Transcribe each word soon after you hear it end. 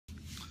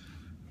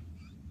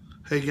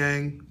Hey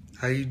gang,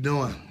 how you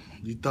doing?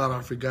 You thought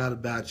I forgot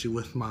about you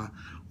with my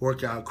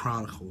workout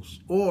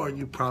chronicles, or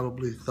you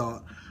probably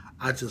thought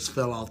I just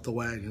fell off the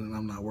wagon and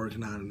I'm not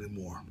working out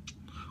anymore.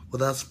 Well,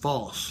 that's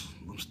false.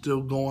 I'm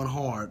still going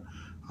hard.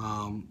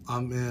 I'm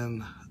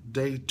in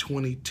day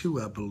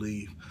 22, I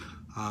believe,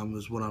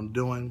 is what I'm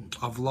doing.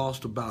 I've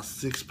lost about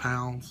 6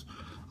 pounds.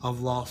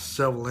 I've lost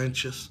several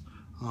inches,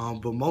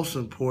 but most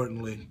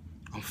importantly,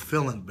 I'm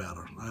feeling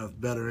better. I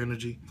have better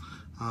energy.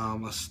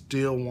 I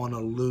still want to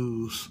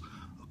lose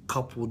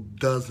couple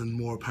dozen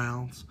more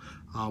pounds,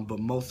 but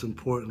most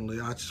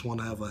importantly, I just want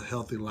to have a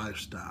healthy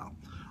lifestyle.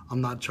 I'm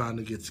not trying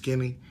to get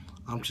skinny.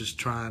 I'm just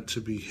trying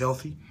to be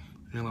healthy,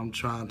 and I'm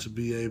trying to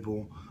be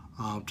able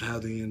to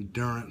have the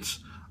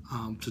endurance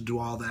to do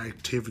all the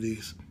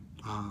activities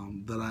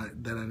that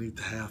I need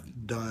to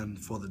have done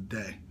for the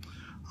day.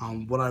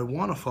 What I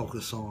want to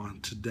focus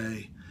on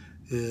today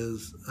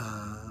is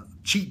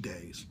cheat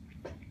days.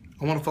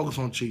 I want to focus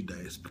on cheat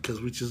days because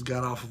we just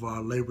got off of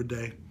our Labor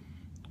Day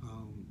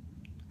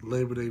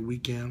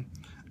weekend,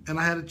 and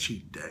I had a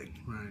cheat day,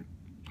 right?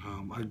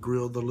 I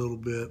grilled a little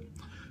bit,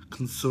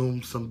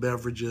 consumed some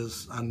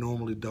beverages I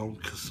normally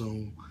don't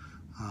consume,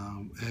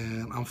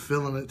 and I'm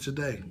feeling it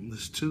today,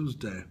 this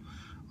Tuesday.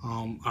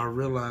 I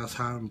realize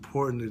how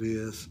important it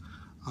is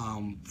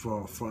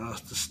for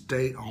us to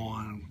stay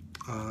on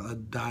a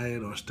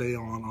diet or stay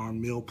on our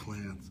meal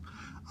plans,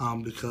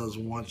 because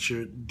once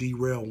you're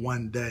derailed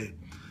one day,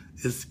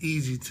 it's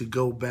easy to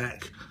go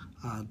back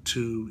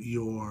to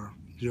your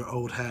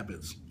old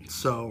habits.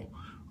 So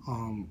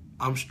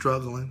I'm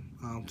struggling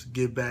to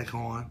get back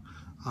on.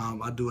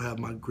 I do have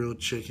my grilled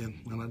chicken,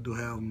 and I do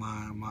have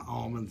my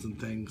almonds and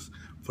things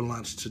for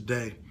lunch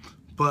today.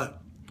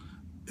 But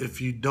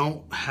if you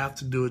don't have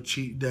to do a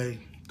cheat day,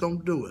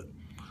 don't do it.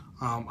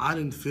 I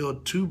didn't feel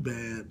too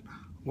bad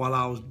while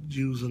I was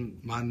using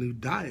my new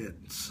diet.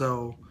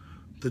 So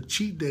the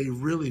cheat day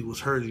really was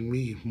hurting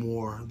me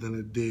more than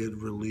it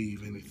did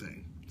relieve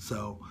anything.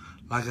 So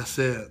like I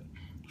said,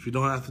 if you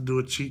don't have to do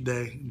a cheat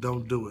day,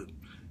 don't do it.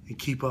 And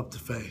keep up the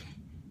faith.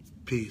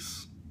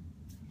 Peace.